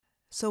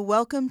So,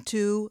 welcome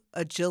to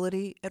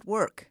Agility at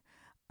Work.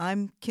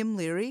 I'm Kim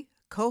Leary,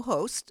 co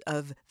host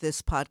of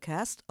this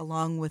podcast,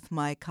 along with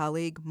my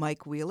colleague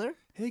Mike Wheeler.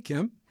 Hey,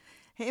 Kim.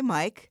 Hey,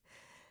 Mike.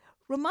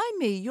 Remind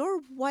me,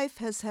 your wife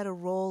has had a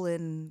role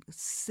in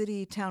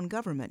city town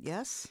government,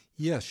 yes?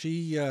 Yes,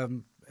 she,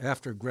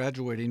 after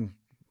graduating,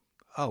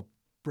 I'll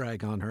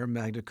brag on her,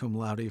 magna cum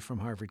laude from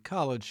Harvard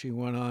College, she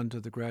went on to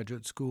the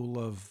Graduate School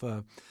of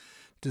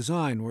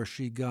Design, where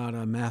she got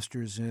a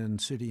master's in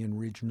city and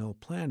regional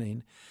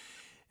planning.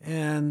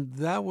 And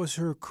that was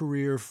her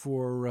career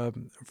for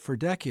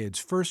decades,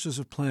 first as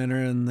a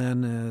planner and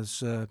then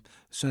as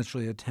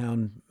essentially a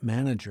town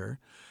manager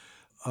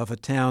of a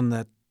town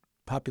that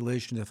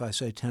population, if I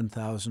say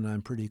 10,000,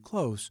 I'm pretty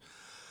close.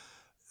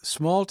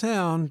 Small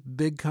town,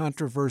 big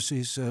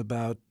controversies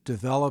about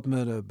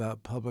development,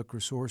 about public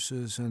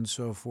resources, and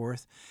so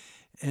forth.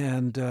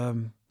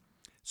 And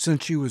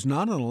since she was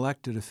not an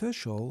elected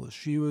official,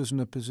 she was in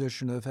a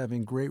position of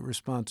having great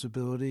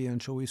responsibility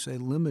and, shall we say,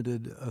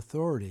 limited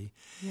authority.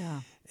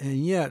 Yeah.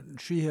 And yet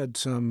she had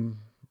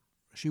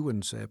she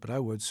wouldn't say it, but I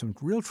would, some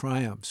real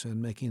triumphs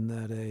in making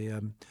that a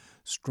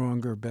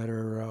stronger,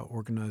 better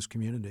organized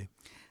community.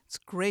 It's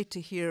great to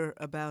hear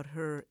about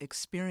her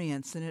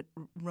experience, and it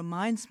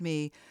reminds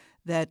me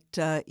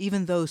that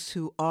even those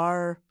who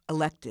are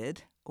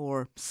elected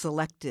or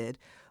selected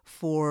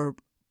for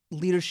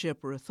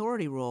leadership or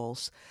authority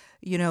roles,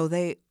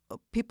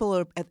 people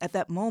are at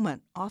that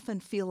moment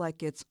often feel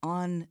like it's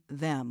on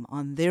them,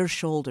 on their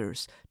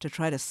shoulders, to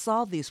try to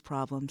solve these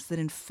problems that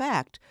in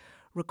fact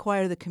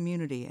require the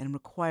community and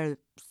require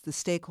the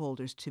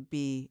stakeholders to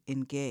be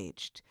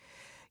engaged.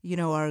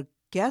 Our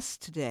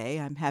guest today,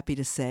 I'm happy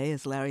to say,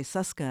 is Larry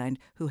Susskind,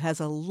 who has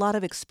a lot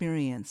of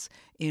experience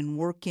in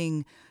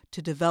working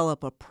to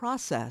develop a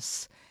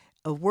process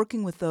of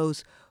working with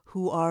those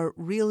who are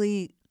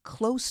really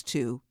close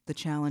to the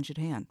challenge at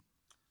hand.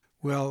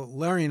 Well,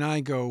 Larry and I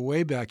go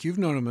way back. You've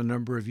known him a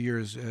number of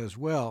years as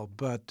well,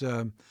 but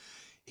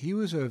he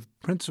was a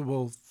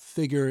principal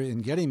figure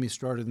in getting me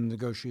started in the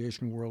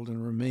negotiation world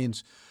and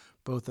remains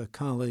both a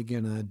colleague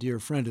and a dear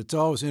friend. It's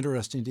always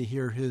interesting to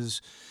hear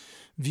his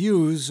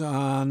views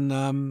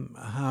on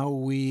how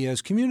we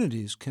as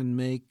communities can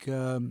make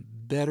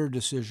better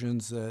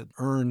decisions that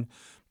earn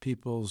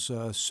people's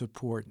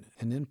support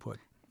and input.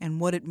 And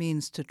what it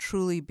means to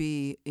truly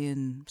be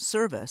in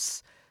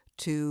service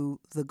to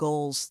the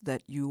goals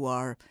that you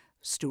are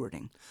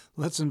stewarding.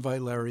 Let's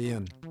invite Larry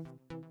in.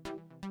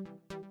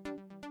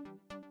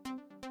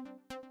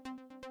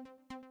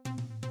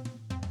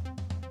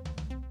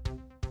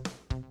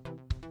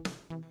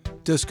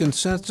 Does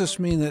consensus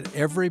mean that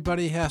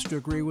everybody has to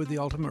agree with the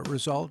ultimate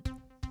result?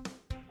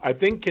 I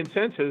think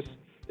consensus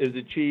is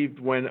achieved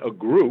when a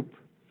group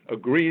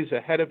agrees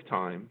ahead of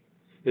time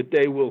that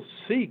they will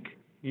seek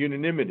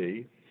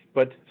unanimity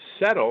but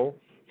settle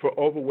for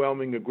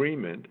overwhelming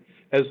agreement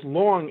as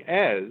long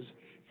as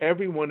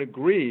everyone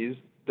agrees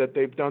that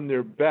they've done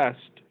their best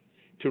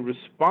to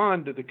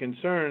respond to the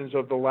concerns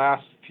of the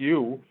last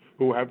few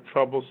who have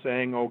trouble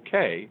saying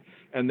okay,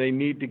 and they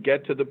need to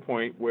get to the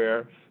point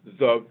where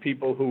the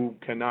people who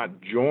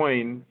cannot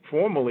join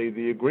formally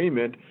the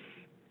agreement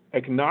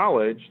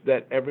acknowledge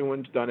that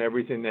everyone's done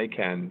everything they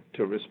can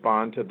to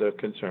respond to the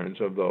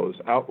concerns of those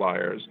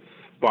outliers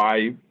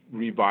by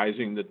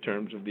revising the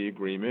terms of the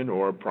agreement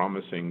or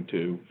promising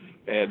to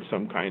add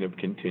some kind of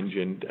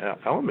contingent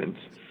elements.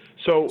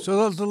 So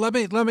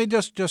let me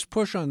just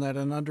push on that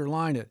and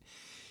underline it.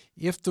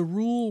 If the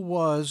rule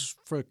was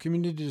for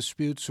community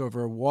disputes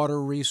over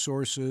water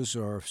resources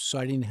or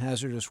citing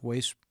hazardous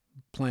waste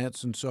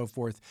plants and so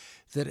forth,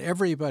 that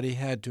everybody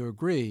had to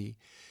agree,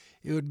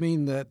 it would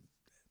mean that,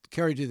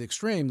 carried to the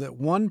extreme, that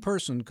one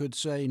person could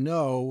say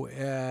no,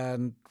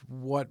 and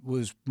what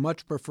was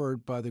much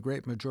preferred by the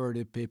great majority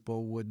of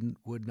people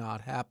would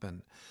not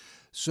happen.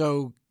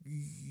 So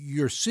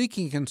you're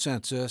seeking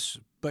consensus,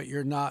 but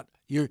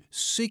you're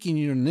seeking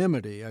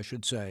unanimity, I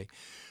should say,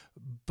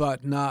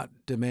 but not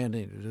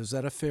demanding it. Is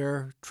that a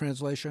fair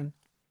translation?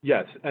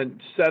 Yes, and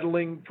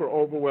settling for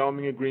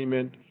overwhelming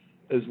agreement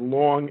as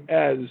long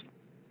as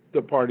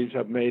the parties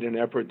have made an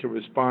effort to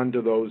respond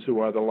to those who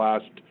are the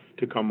last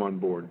to come on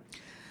board.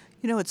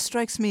 It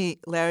strikes me,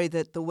 Larry,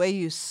 that the way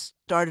you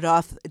started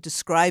off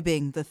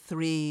describing the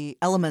three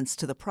elements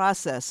to the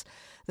process,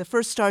 the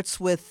first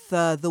starts with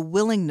the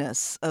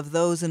willingness of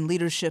those in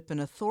leadership and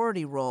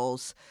authority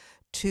roles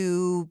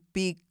to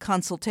be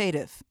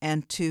consultative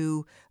and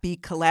to be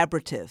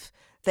collaborative.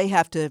 They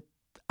have to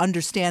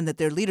understand that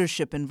their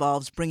leadership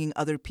involves bringing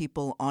other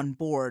people on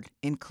board,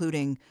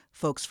 including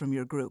folks from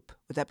your group.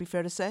 Would that be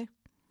fair to say?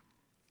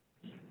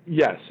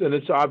 Yes, and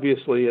it's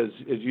obviously, as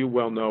you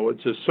well know,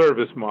 it's a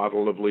service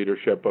model of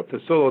leadership, a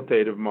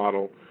facilitative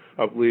model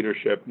of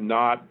leadership,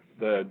 not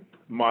the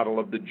model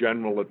of the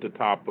general at the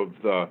top of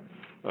the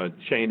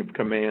chain of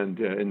command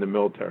in the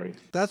military.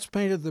 That's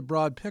painted the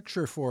broad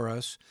picture for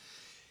us.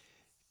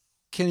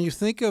 Can you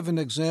think of an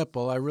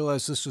example? I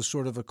realize this is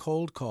sort of a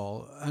cold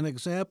call. An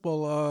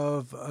example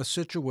of a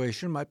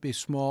situation, might be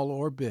small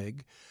or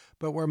big,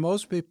 but where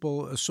most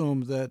people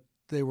assume that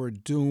they were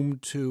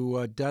doomed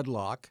to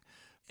deadlock.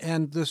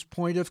 And this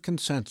point of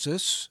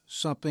consensus,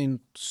 something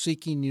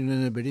seeking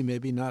unanimity,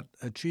 maybe not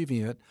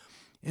achieving it,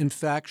 in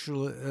fact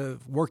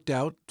worked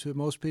out to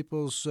most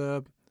people's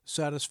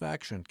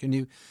satisfaction. Can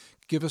you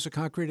give us a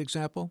concrete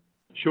example?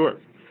 Sure.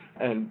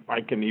 And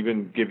I can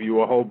even give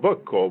you a whole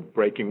book called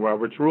Breaking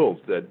Robert's Rules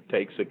that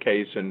takes a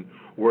case and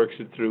works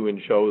it through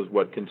and shows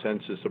what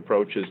consensus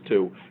approaches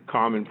to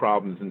common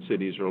problems in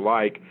cities are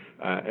like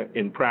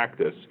in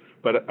practice.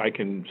 But I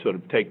can sort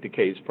of take the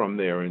case from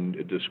there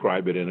and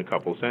describe it in a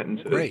couple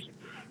sentences. Great.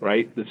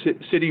 Right? The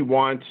city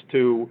wants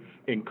to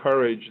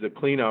encourage the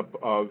cleanup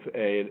of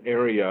an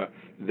area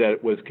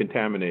that was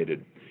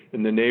contaminated.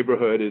 And the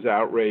neighborhood is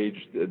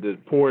outraged, the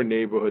poor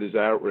neighborhood is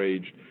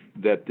outraged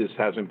that this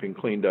hasn't been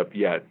cleaned up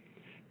yet,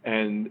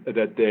 and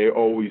that they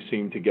always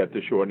seem to get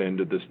the short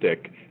end of the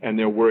stick, and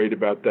they're worried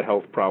about the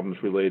health problems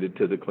related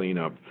to the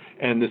cleanup.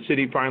 And the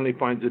city finally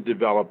finds a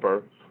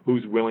developer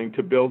who's willing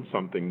to build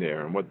something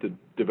there. And what the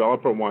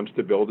developer wants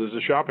to build is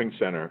a shopping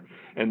center,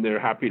 and they're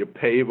happy to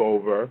pave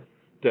over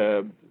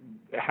the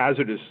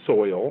hazardous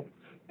soil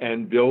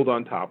and build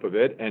on top of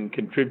it and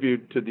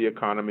contribute to the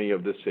economy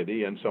of the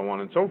city and so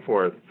on and so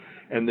forth.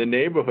 And the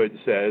neighborhood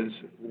says,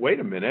 wait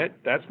a minute,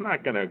 that's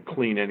not going to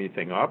clean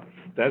anything up.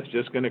 That's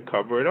just going to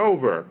cover it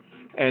over.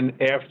 And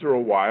after a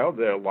while,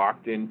 they're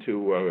locked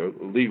into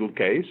a legal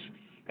case,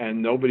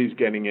 and nobody's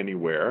getting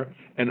anywhere.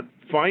 And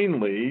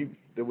finally,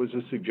 there was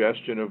a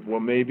suggestion of, well,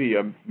 maybe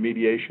a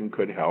mediation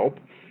could help.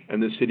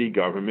 And the city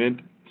government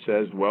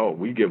says, well,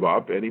 we give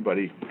up.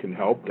 Anybody can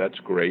help. That's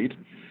great.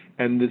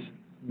 And this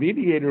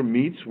mediator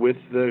meets with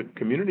the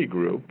community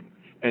group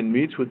and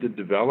meets with the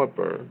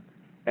developer.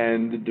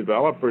 And the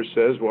developer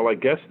says, well, I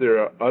guess there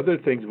are other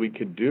things we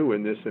could do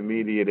in this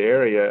immediate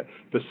area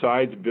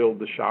besides build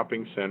the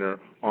shopping center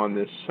on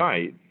this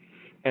site.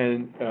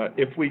 And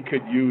if we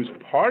could use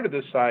part of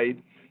the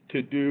site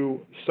to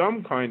do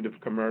some kind of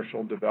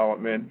commercial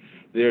development,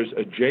 there's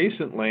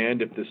adjacent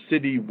land. If the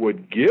city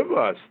would give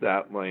us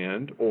that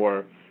land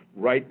or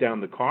write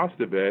down the cost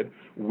of it,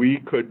 we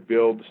could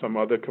build some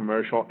other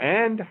commercial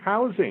and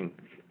housing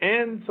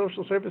and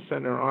social service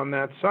center on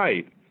that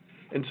site.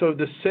 And so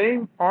the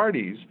same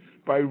parties,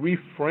 by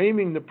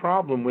reframing the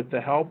problem with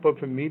the help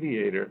of a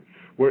mediator,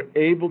 were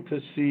able to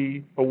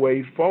see a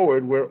way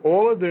forward where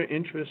all of their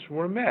interests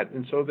were met.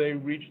 And so they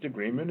reached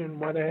agreement and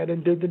went ahead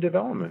and did the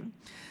development.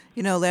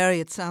 You know,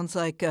 Larry, it sounds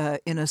like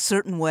in a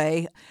certain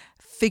way,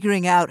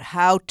 figuring out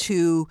how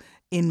to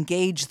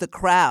engage the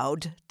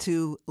crowd,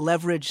 to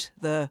leverage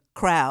the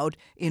crowd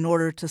in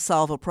order to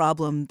solve a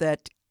problem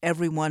that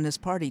everyone is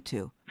party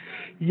to.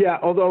 Yeah,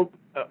 although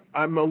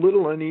I'm a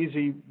little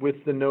uneasy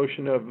with the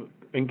notion of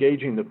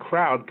engaging the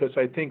crowd, because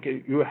I think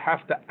you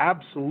have to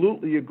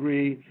absolutely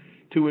agree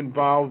to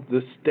involve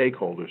the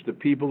stakeholders, the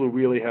people who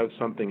really have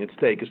something at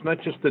stake. It's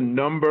not just the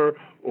number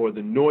or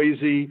the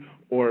noisy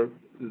or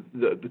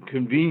the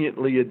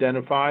conveniently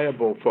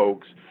identifiable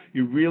folks.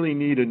 You really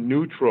need a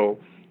neutral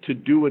to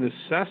do an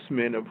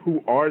assessment of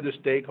who are the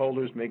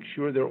stakeholders, make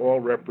sure they're all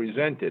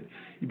represented.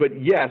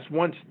 But yes,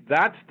 once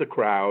that's the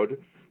crowd,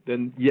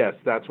 then yes,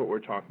 that's what we're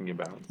talking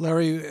about.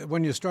 Larry,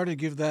 when you started to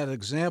give that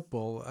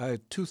example, I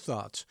had two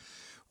thoughts.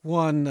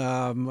 One,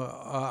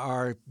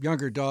 our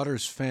younger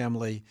daughter's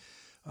family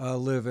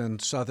live in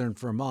southern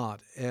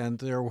Vermont, and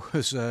there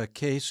was a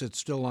case that's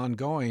still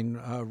ongoing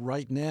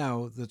right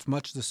now that's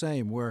much the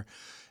same, where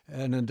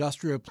an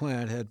industrial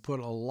plant had put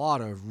a lot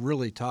of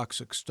really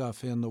toxic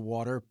stuff in the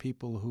water.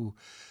 People who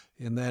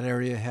in that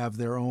area have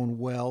their own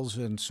wells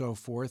and so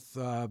forth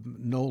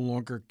no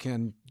longer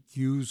can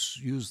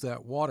use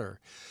that water.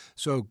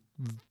 So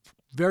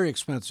very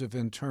expensive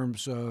in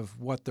terms of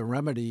what the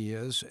remedy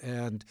is,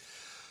 and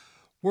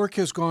work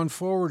has gone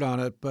forward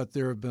on it, but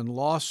there have been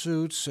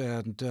lawsuits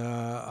and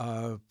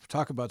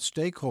talk about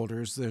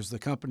stakeholders. There's the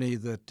company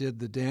that did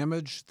the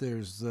damage.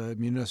 There's the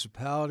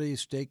municipality,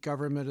 state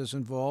government is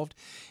involved,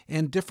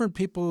 and different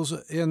peoples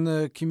in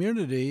the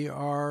community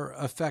are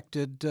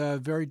affected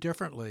very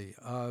differently.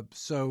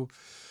 So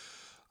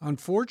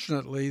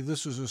unfortunately,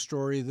 this is a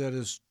story that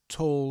is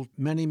told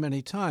many,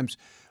 many times.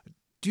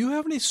 Do you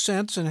have any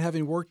sense, in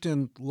having worked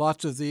in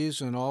lots of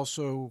these and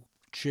also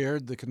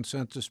chaired the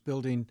Consensus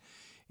Building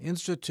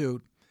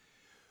Institute,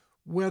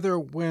 whether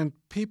when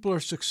people are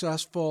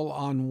successful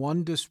on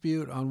one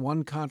dispute, on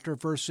one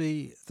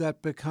controversy,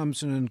 that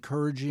becomes an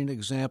encouraging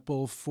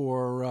example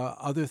for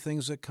other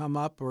things that come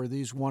up, or are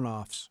these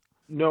one-offs?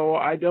 No,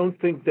 I don't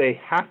think they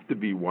have to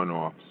be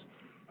one-offs.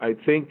 I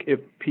think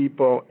if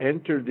people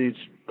enter this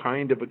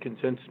kind of a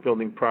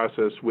consensus-building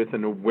process with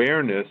an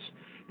awareness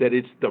that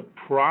it's the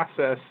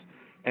process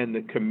and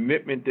the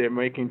commitment they're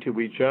making to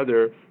each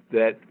other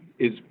that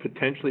is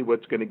potentially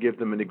what's going to give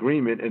them an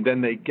agreement, and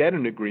then they get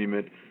an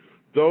agreement,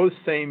 those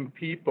same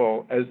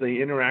people, as they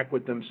interact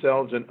with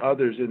themselves and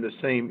others in the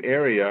same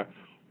area,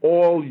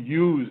 all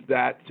use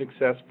that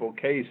successful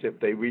case if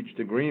they reached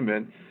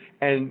agreement,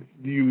 and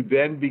you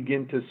then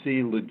begin to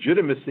see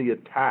legitimacy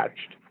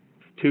attached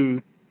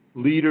to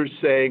leaders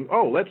saying,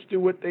 oh, let's do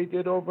what they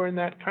did over in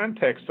that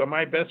context. So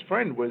my best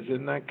friend was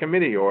in that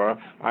committee,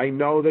 or I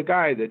know the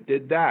guy that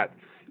did that.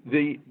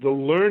 The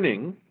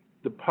learning,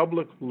 the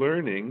public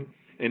learning,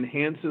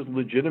 enhances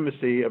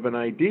legitimacy of an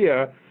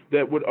idea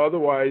that would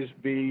otherwise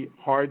be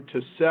hard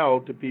to sell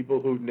to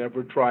people who've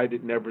never tried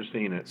it, never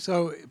seen it.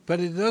 So, but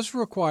it does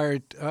require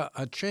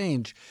a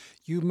change.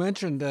 You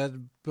mentioned that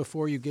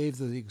before you gave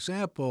the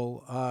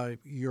example,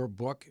 your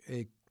book,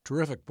 a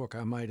terrific book,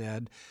 I might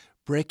add,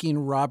 Breaking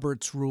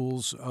Robert's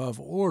Rules of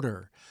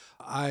Order.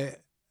 I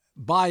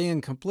buy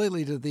in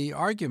completely to the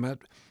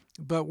argument,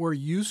 but we're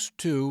used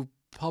to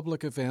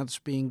public events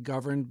being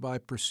governed by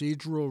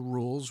procedural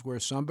rules where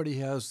somebody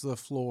has the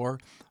floor,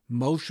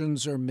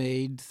 motions are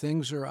made,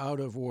 things are out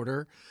of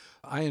order.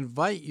 I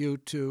invite you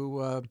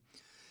to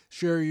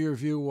share your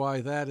view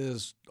why that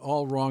is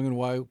all wrong and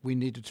why we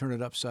need to turn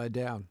it upside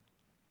down.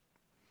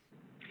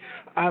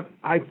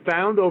 I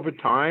found over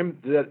time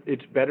that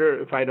it's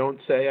better if I don't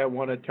say I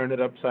want to turn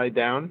it upside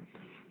down.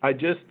 I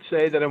just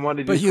say that I want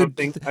to do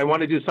something. I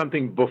want to do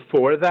something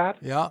before that.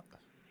 Yeah.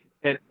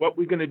 And what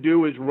we're going to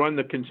do is run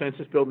the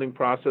consensus building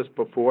process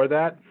before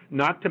that,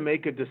 not to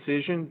make a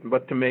decision,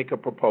 but to make a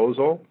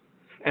proposal,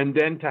 and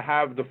then to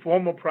have the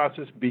formal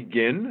process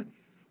begin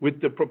with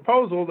the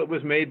proposal that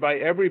was made by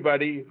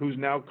everybody who's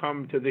now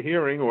come to the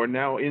hearing or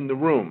now in the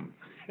room.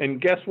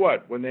 And guess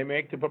what? When they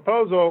make the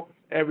proposal,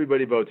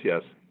 everybody votes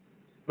yes.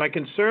 My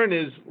concern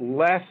is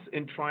less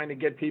in trying to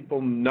get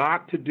people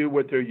not to do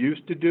what they're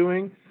used to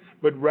doing,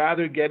 but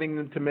rather getting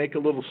them to make a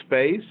little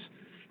space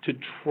to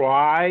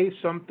try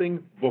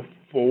something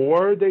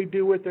before they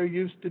do what they're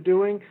used to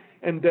doing.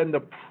 And then the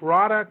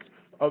product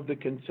of the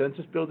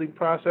consensus building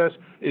process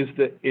is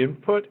the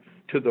input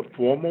to the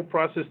formal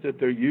process that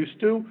they're used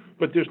to,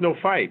 but there's no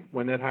fight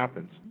when that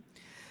happens.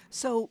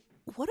 So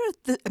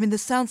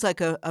this sounds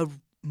like a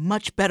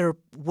much better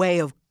way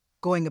of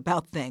going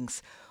about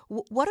things.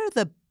 What are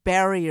the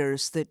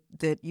barriers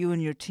that you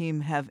and your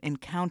team have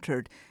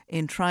encountered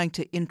in trying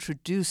to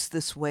introduce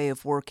this way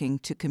of working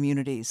to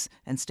communities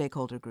and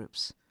stakeholder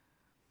groups?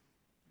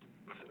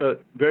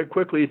 Very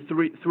quickly,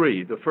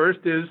 three. The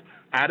first is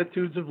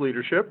attitudes of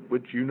leadership,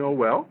 which you know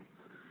well.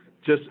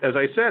 Just as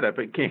I said, if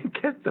I can't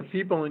get the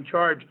people in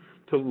charge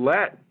to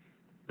let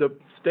the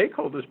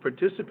stakeholders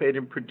participate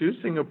in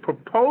producing a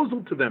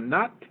proposal to them,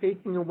 not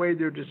taking away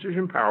their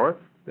decision power,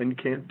 then you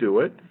can't do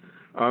it.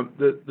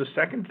 The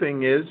second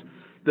thing is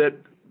that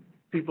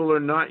people are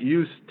not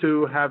used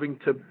to having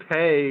to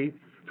pay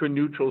for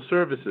neutral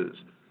services.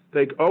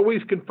 They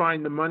always can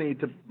find the money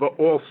to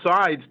all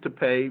sides to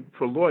pay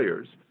for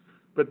lawyers,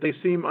 but they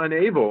seem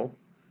unable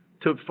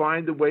to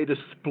find a way to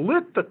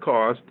split the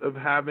cost of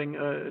having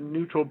a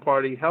neutral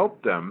party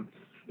help them.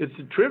 It's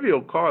a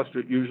trivial cost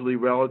usually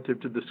relative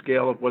to the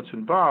scale of what's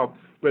involved,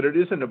 but it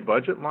isn't a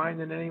budget line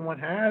that anyone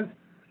has.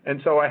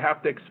 And so I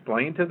have to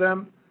explain to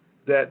them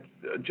that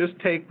just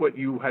take what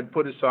you had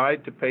put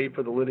aside to pay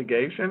for the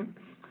litigation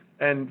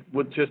and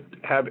would just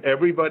have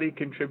everybody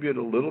contribute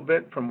a little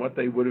bit from what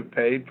they would have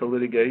paid for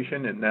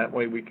litigation, and that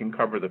way we can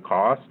cover the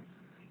cost.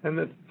 And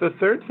the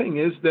third thing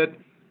is that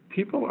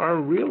people are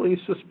really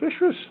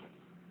suspicious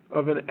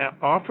of an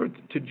offer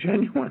to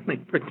genuinely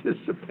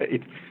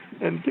participate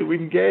and to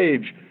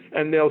engage.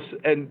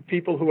 And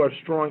people who are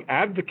strong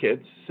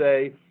advocates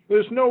say,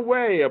 there's no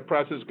way a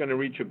process is going to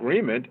reach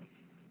agreement.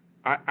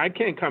 I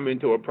can't come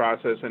into a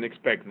process and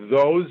expect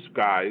those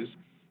guys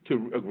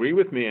to agree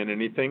with me on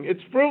anything.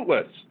 It's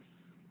fruitless.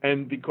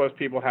 And because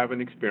people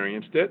haven't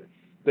experienced it,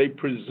 they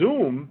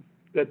presume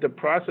that the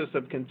process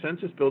of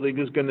consensus building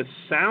is going to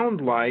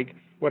sound like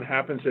what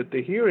happens at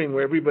the hearing,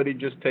 where everybody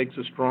just takes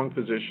a strong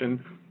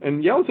position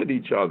and yells at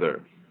each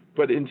other.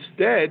 But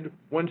instead,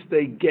 once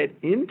they get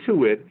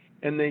into it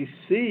and they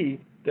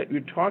see that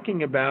you're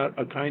talking about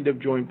a kind of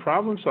joint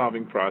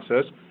problem-solving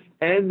process,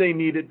 and they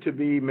need it to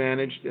be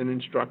managed and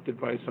instructed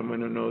by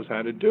someone who knows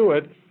how to do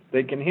it,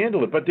 they can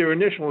handle it. But their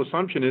initial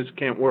assumption is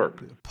can't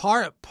work.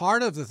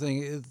 Part of the thing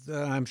is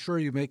that I'm sure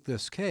you make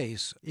this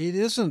case, it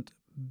isn't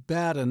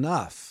bad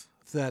enough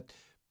that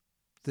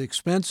the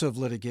expense of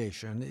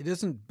litigation, it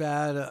isn't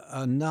bad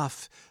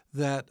enough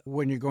that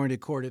when you're going to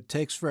court it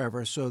takes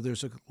forever, so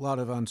there's a lot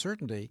of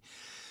uncertainty.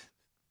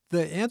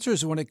 The answer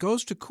is when it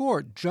goes to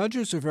court,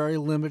 judges are very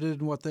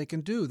limited in what they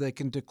can do. They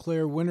can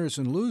declare winners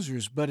and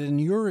losers, but in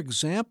your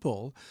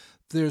example,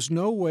 there's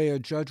no way a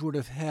judge would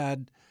have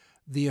had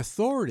the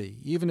authority,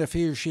 even if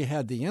he or she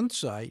had the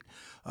insight,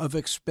 of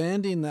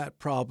expanding that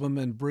problem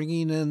and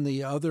bringing in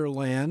the other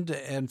land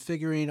and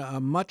figuring a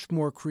much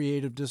more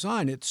creative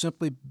design. It's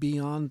simply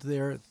beyond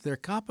their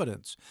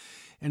competence.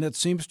 And it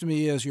seems to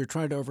me as you're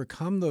trying to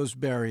overcome those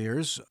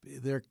barriers,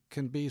 there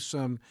can be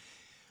some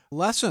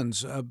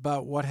lessons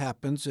about what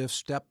happens if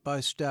step by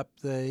step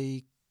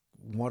they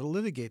want to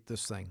litigate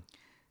this thing.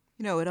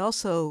 You know, it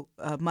also,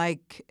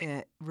 Mike,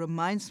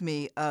 reminds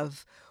me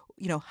of,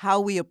 how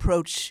we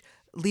approach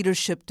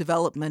leadership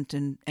development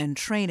and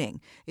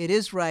training. It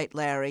is right,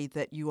 Larry,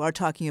 that you are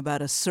talking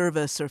about a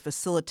service or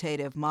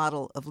facilitative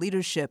model of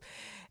leadership,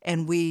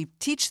 and we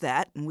teach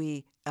that, and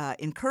we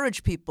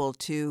encourage people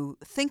to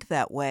think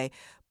that way.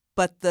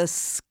 But the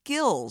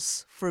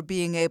skills for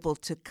being able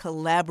to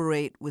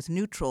collaborate with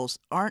neutrals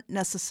aren't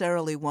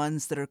necessarily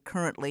ones that are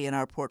currently in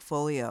our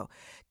portfolio.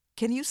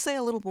 Can you say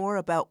a little more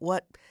about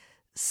what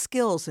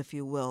skills, if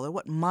you will, or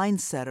what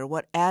mindset or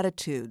what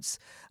attitudes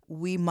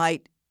we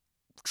might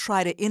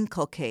try to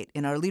inculcate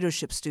in our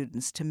leadership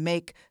students to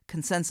make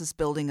consensus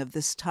building of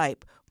this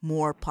type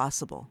more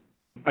possible?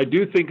 I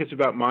do think it's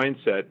about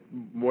mindset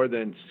more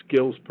than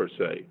skills per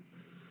se.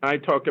 I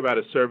talk about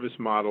a service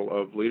model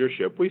of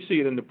leadership. We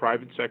see it in the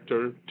private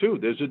sector too.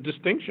 There's a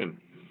distinction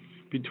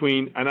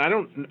between, and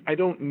I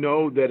don't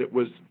know that it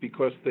was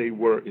because they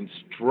were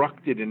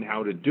instructed in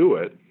how to do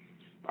it.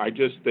 I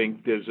just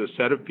think there's a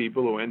set of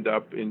people who end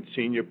up in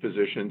senior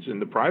positions in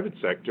the private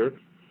sector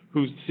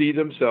who see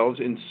themselves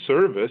in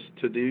service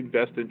to the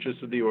best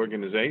interests of the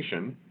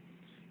organization,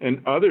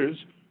 and others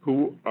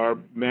who are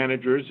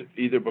managers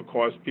either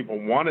because people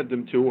wanted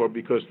them to or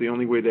because the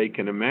only way they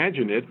can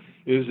imagine it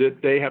is that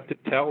they have to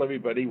tell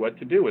everybody what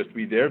to do. It's to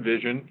be their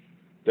vision.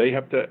 They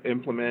have to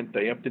implement.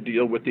 They have to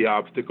deal with the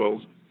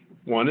obstacles.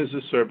 One is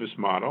a service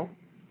model,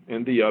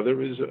 and the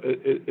other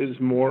is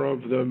more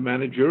of the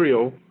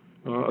managerial,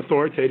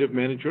 authoritative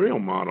managerial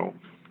model.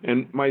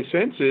 And my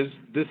sense is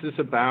this is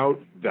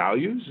about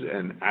values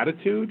and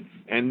attitude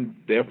and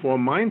therefore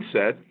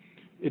mindset.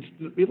 It's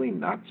really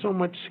not so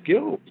much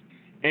skills.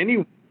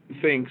 Anyone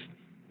thinks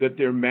that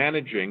they're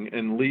managing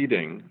and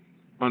leading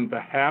on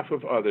behalf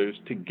of others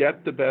to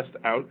get the best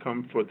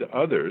outcome for the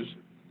others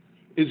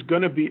is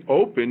going to be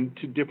open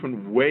to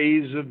different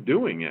ways of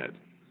doing it.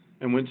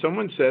 And when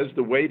someone says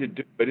the way to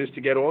do it is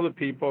to get all the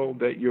people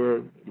that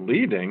you're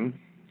leading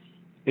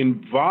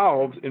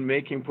involved in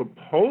making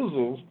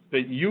proposals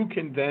that you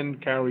can then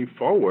carry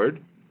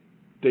forward,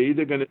 they're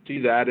either going to see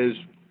that as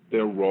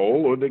their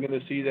role or they're going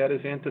to see that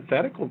as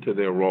antithetical to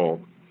their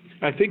role.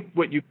 I think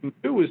what you can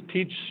do is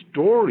teach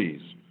stories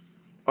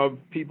of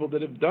people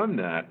that have done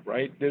that,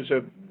 right? There's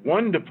a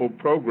wonderful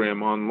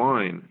program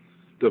online.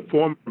 The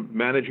former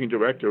managing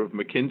director of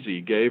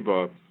McKinsey gave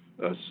a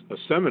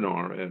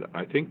seminar at,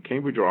 I think,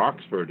 Cambridge or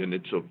Oxford, and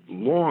it's a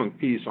long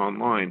piece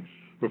online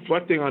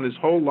reflecting on his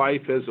whole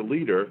life as a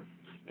leader.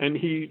 And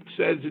he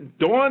says it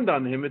dawned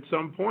on him at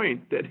some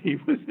point that he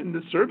was in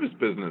the service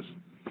business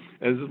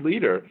as a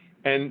leader.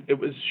 And it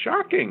was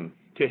shocking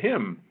to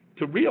him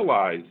to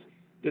realize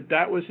that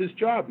that was his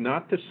job,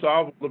 not to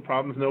solve the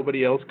problems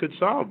nobody else could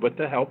solve, but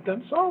to help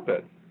them solve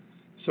it.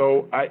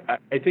 So I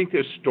think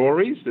there's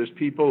stories, there's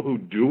people who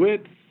do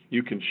it,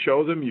 you can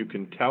show them, you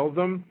can tell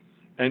them,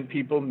 and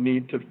people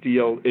need to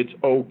feel it's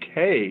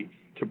okay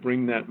to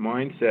bring that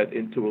mindset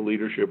into a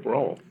leadership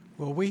role.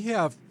 Well, we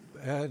have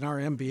in our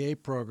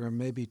MBA program,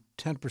 maybe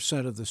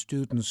 10% of the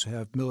students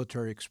have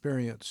military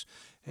experience,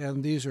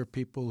 and these are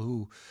people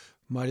who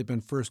might have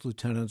been first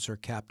lieutenants or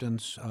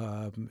captains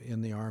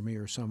in the Army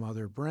or some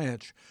other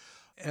branch.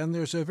 And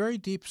there's a very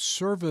deep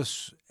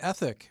service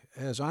ethic,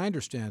 as I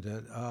understand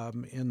it,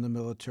 in the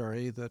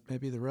military that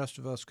maybe the rest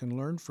of us can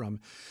learn from.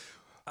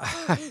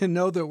 I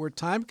know that we're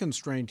time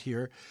constrained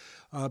here,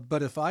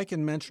 but if I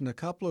can mention a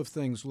couple of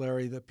things,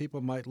 Larry, that people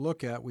might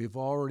look at. We've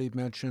already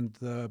mentioned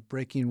the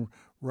Breaking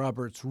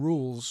Robert's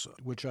Rules,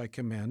 which I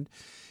commend.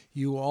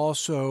 You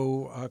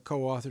also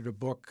co-authored a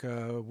book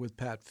with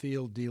Pat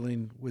Field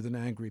dealing with an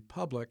angry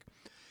public.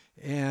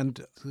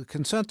 And the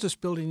Consensus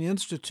Building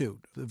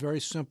Institute, the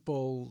very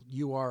simple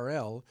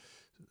URL,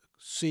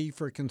 C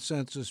for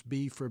consensus,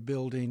 B for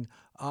building,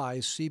 I,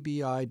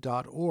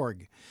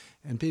 cbi.org.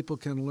 And people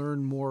can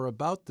learn more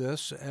about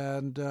this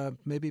and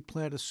maybe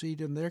plant a seed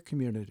in their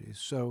communities.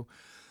 So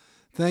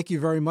thank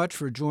you very much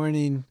for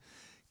joining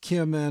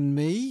Kim and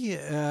me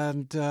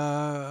and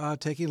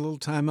taking a little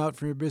time out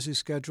from your busy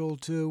schedule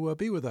to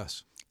be with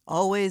us.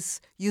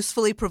 Always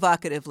usefully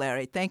provocative,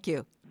 Larry. Thank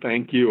you.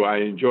 Thank you. I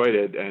enjoyed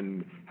it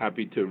and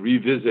happy to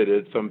revisit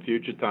it some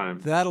future time.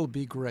 That'll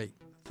be great.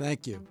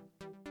 Thank you.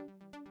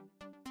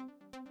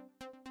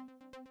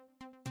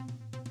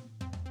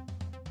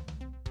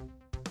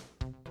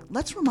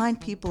 Let's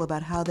remind people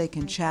about how they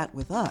can chat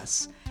with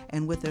us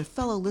and with their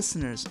fellow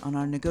listeners on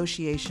our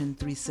Negotiation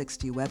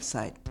 360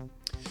 website.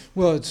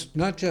 Well, it's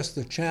not just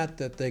the chat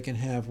that they can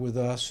have with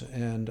us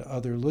and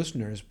other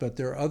listeners, but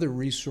there are other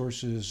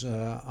resources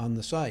on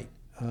the site.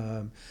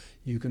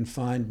 You can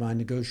find my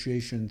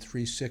Negotiation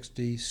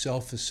 360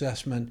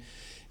 self-assessment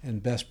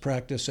and best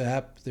practice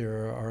app.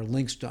 There are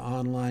links to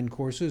online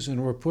courses,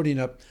 and we're putting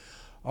up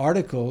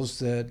articles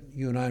that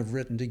you and I have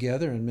written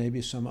together and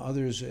maybe some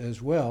others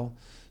as well.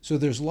 So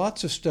there's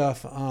lots of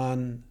stuff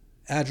on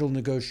agile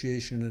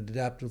negotiation and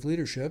adaptive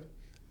leadership.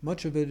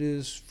 Much of it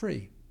is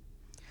free.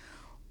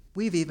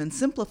 We've even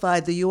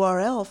simplified the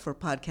URL for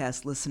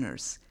podcast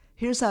listeners.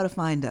 Here's how to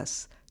find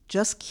us.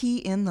 Just key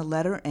in the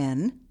letter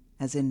N,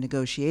 as in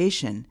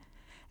negotiation,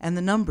 and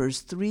the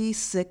numbers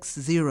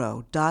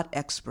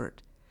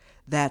 360.expert.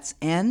 That's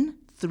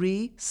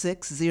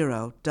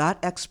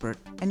N360.expert,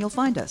 and you'll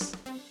find us.